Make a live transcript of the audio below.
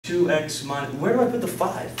2x minus, where do I put the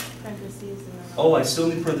 5? Parentheses and then. Oh, I still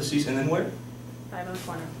need parentheses, and then where? 5 on the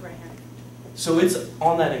corner, right hand. So it's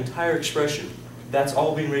on that entire expression. That's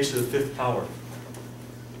all being raised to the 5th power.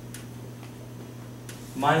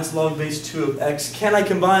 Minus log base 2 of x. Can I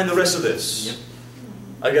combine the rest of this? Yep.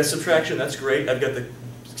 I got subtraction, that's great. I've got the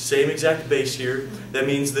same exact base here. That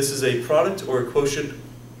means this is a product or a quotient.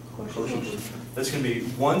 Quotient. That's going to be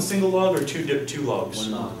one single log or two logs?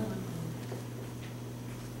 One log.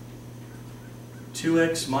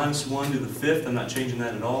 2x minus 1 to the 5th, I'm not changing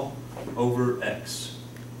that at all, over x.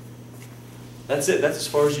 That's it, that's as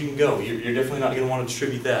far as you can go. You're definitely not going to want to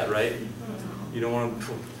distribute that, right? You don't want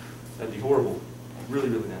to, that'd be horrible. Really,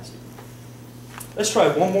 really nasty. Let's try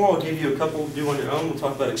one more. I'll give you a couple to do on your own. We'll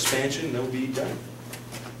talk about expansion, and then we'll be done.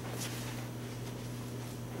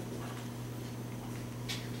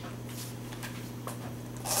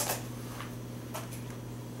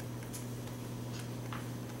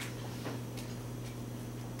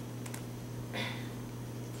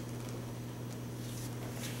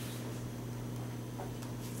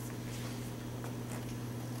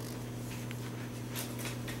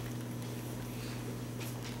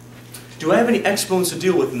 Do I have any exponents to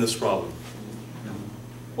deal with in this problem? No.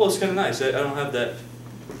 Well, it's kind of nice. I don't have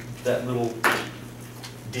that little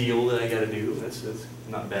deal that I got to do. That's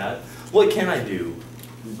not bad. What can I do?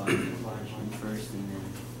 Combine the large one first and then.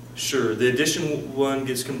 Sure. The addition one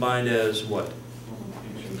gets combined as what?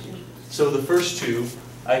 So the first two,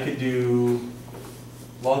 I could do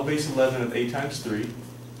log base 11 of 8 times 3.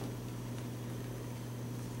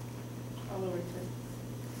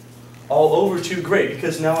 All over 2, great,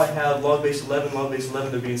 because now I have log base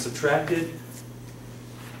 11, they're being subtracted.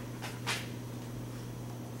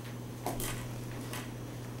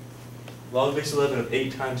 Log base 11 of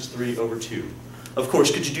 8 times 3 over 2. Of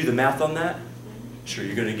course, could you do the math on that? Sure,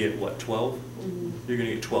 you're going to get what, 12? You're going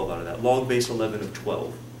to get 12 out of that. Log base 11 of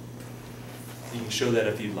 12. You can show that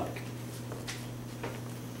if you'd like.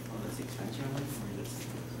 Oh, that's the expansion one?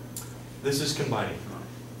 Or is This is combining.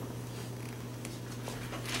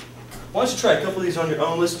 Why don't you try a couple of these on your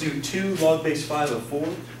own? Let's do 2 log base 5 of 4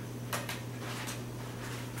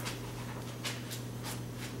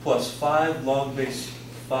 plus 5 log base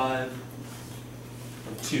 5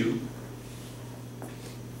 of 2.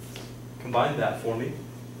 Combine that for me.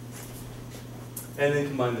 And then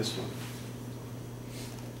combine this one.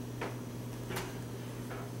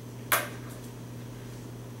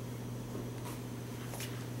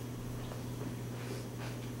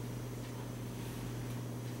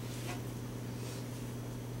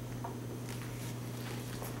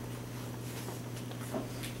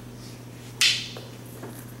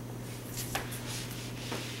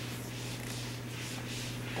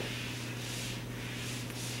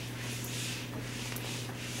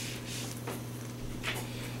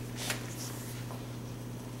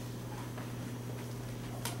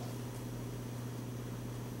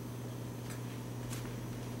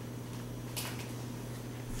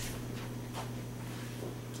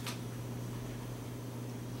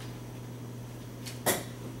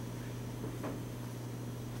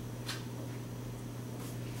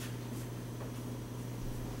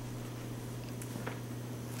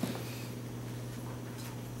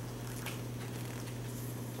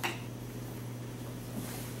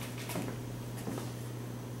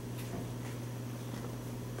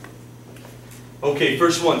 Okay,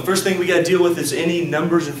 first one. First thing we got to deal with is any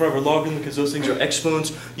numbers in front of our logarithm, because those things are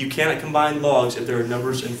exponents. You cannot combine logs if there are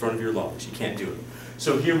numbers in front of your logs. You can't do it.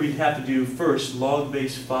 So here we'd have to do first log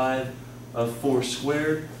base 5 of 4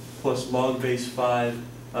 squared plus log base 5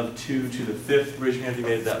 of 2 to the 5th. Raise your hand if you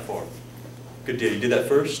made it that far. Good deal. You did that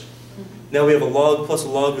first? Now we have a log plus a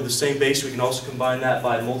log with the same base. We can also combine that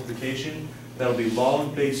by multiplication. That'll be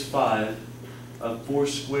log base 5 of 4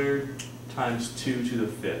 squared times 2 to the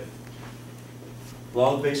 5th.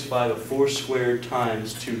 Log base 5 of 4 squared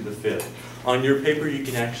times 2 to the 5th. On your paper, you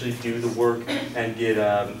can actually do the work and get,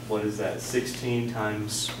 what is that, 16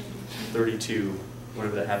 times 32,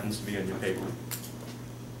 whatever that happens to be on your paper.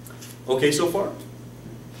 Okay so far?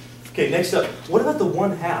 Okay, next up, what about the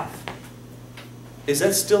 1/2? Is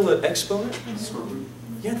that still an exponent? Square root.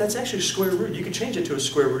 Yeah, that's actually a square root. You can change it to a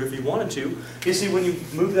square root if you wanted to. You see, when you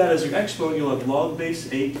move that as your exponent, you'll have log base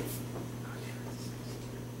 8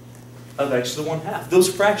 of x to the 1/2.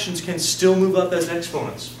 Those fractions can still move up as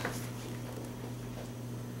exponents.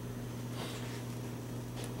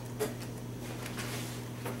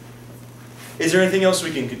 Is there anything else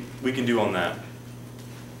we can do on that?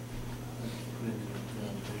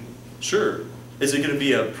 Sure. Is it going to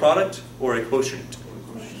be a product or a quotient?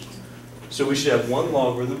 So we should have one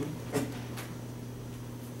logarithm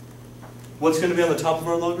What's going to be on the top of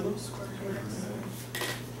our logarithm?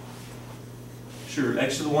 Sure,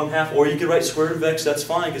 x to the 1/2, or you could write square root of x, that's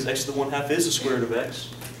fine, because x to the 1/2 is the square root of x.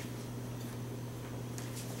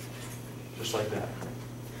 Just like that.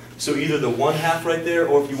 So either the 1/2 right there,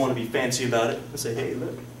 or if you want to be fancy about it, let's say, hey,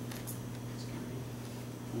 look.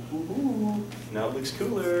 Ooh, now it looks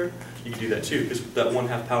cooler. You can do that too, because that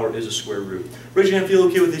 1/2 power is a square root. Raise your hand if you feel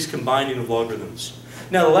okay with these combining of logarithms.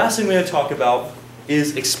 Now the last thing we're going to talk about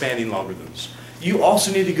is expanding logarithms. You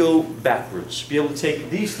also need to go backwards. Be able to take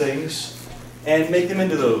these things and make them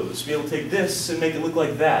into those. Be able to take this and make it look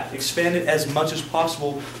like that. Expand it as much as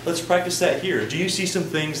possible. Let's practice that here. Do you see some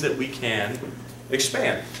things that we can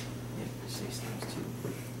expand? Yeah, 6 times 2.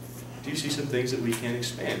 Do you see some things that we can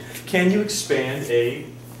expand? Can you expand a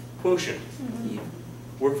quotient? Yeah.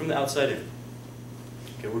 Work from the outside in.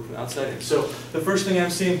 Okay, work from the outside in. So the first thing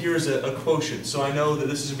I'm seeing here is a quotient. So I know that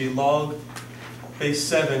this is going to be log base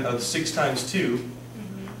 7 of 6 times 2.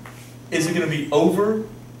 Is it going to be over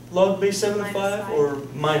log base 7 of 5 or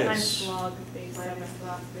minus? Minus log base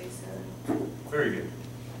 7. Very good.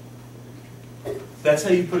 That's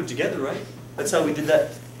how you put it together, right? That's how we did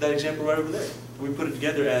that example right over there. We put it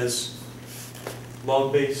together as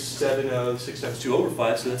log base 7 of 6 times 2 over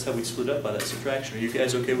 5, so that's how we split up by that subtraction. Are you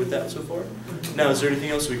guys okay with that so far? Now, is there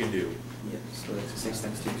anything else we can do? Yeah, so that's 6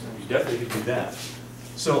 times 2. You definitely can do that.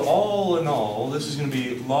 So all in all, this is going to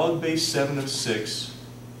be log base 7 of 6.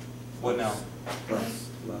 What now? Plus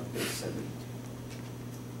log base 7.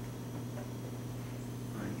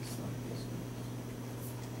 Minus log base 7.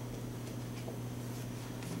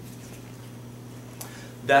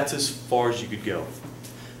 That's as far as you could go.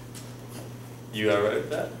 You all right with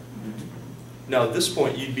that? Now at this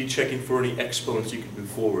point, you'd be checking for any exponents you can move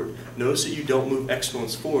forward. Notice that you don't move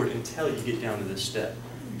exponents forward until you get down to this step.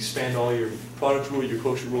 Expand all your product rule, your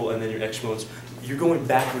quotient rule, and then your exponents. You're going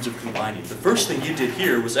backwards of combining. The first thing you did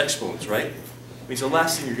here was exponents, right? It means the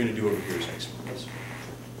last thing you're going to do over here is exponents.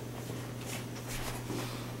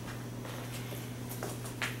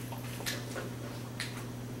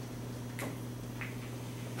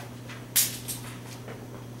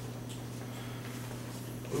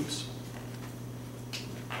 Oops.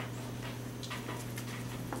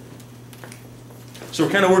 So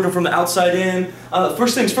we're kind of working from the outside in.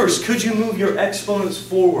 First things first, could you move your exponents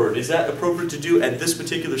forward? Is that appropriate to do at this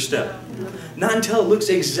particular step? Not until it looks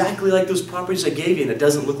exactly like those properties I gave you, and it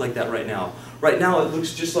doesn't look like that right now. Right now it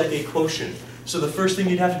looks just like a quotient. So the first thing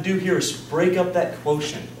you'd have to do here is break up that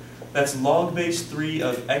quotient. That's log base 3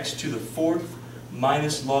 of x to the 4th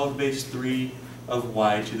minus log base 3 of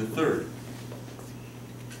y to the 3rd.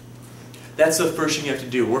 That's the first thing you have to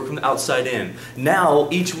do, work from the outside in. Now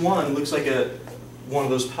each one looks like one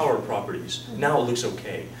of those power properties. Now it looks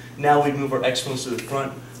okay. Now we move our exponents to the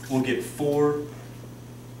front. We'll get 4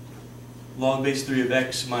 log base 3 of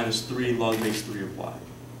x minus 3 log base 3 of y.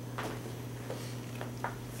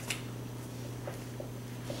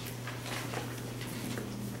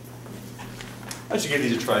 I should give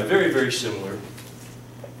these a try. Very, very similar.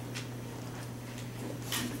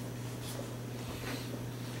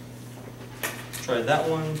 Try that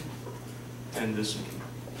one and this one.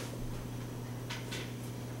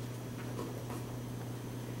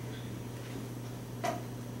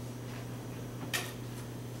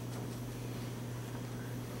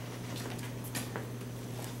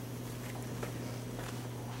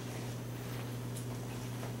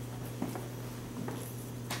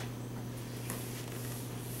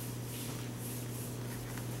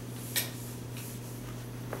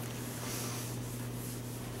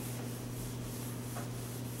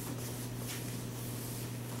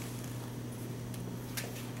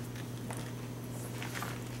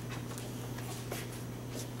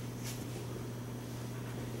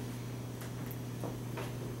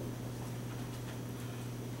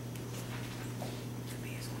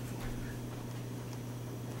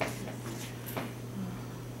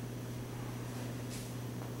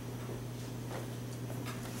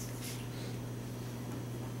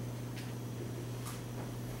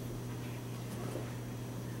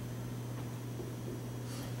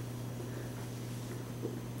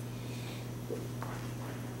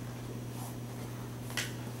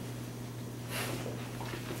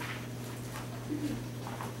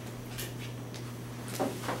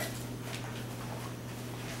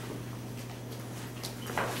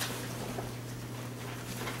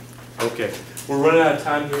 Okay, we're running out of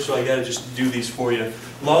time here, so I gotta just do these for you.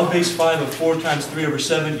 Log base 5 of 4 times 3 over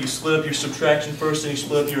 7. You split up your subtraction first, then you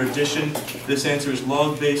split up your addition. This answer is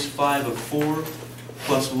log base 5 of 4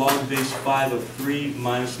 plus log base 5 of 3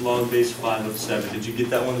 minus log base 5 of 7. Did you get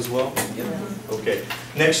that one as well? Yep. Okay.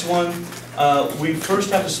 Next one, we first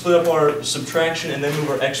have to split up our subtraction and then move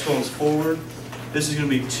our exponents forward. This is going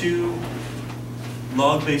to be 2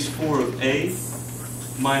 log base 4 of A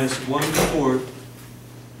minus 1/4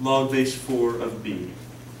 log base 4 of B.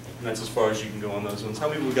 And that's as far as you can go on those ones. How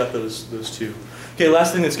many people got those two? Okay,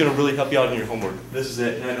 last thing that's going to really help you out in your homework. This is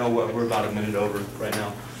it, and I know we're about a minute over right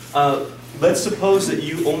now. Let's suppose that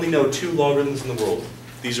you only know 2 logarithms in the world.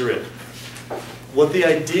 These are it. What the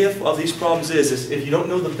idea of these problems is if you don't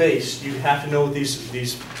know the base, you have to know what these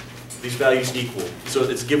values equal. So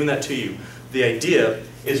it's given that to you. The idea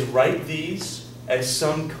is write these as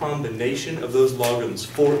some combination of those logarithms.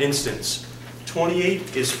 For instance,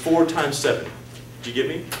 28 is 4 times 7. Do you get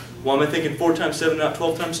me? Well, am I thinking 4 times 7, not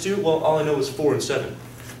 12 times 2? Well, all I know is 4 and 7.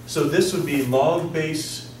 So this would be log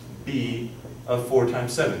base B of 4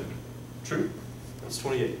 times 7. True? That's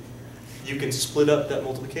 28. You can split up that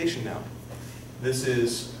multiplication now. This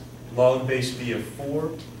is log base B of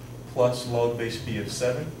 4 plus log base B of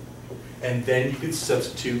 7. And then you could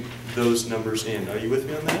substitute those numbers in. Are you with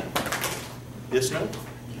me on that? Yes, no?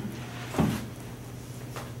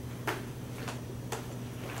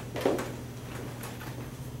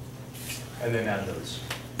 And then add those.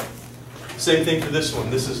 Same thing for this one.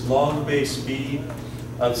 This is log base B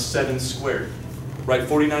of 7 squared. Write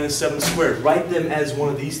 49 as 7 squared. Write them as one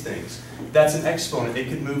of these things. That's an exponent. It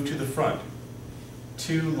could move to the front.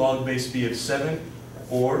 2 log base B of 7,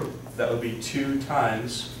 or that would be 2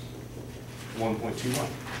 times 1.21.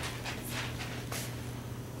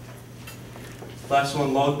 Last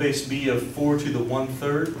one, log base B of 4 to the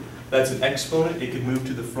 1/3. That's an exponent. It could move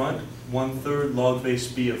to the front. 1/3 log base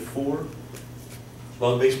B of 4.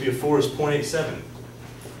 Log base B of 4 is 0.87.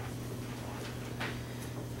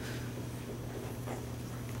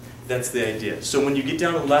 That's the idea. So when you get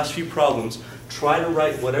down to the last few problems, try to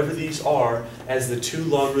write whatever these are as the 2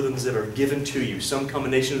 logarithms that are given to you, some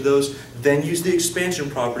combination of those, then use the expansion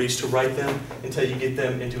properties to write them until you get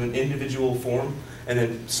them into an individual form, and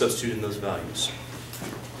then substitute in those values.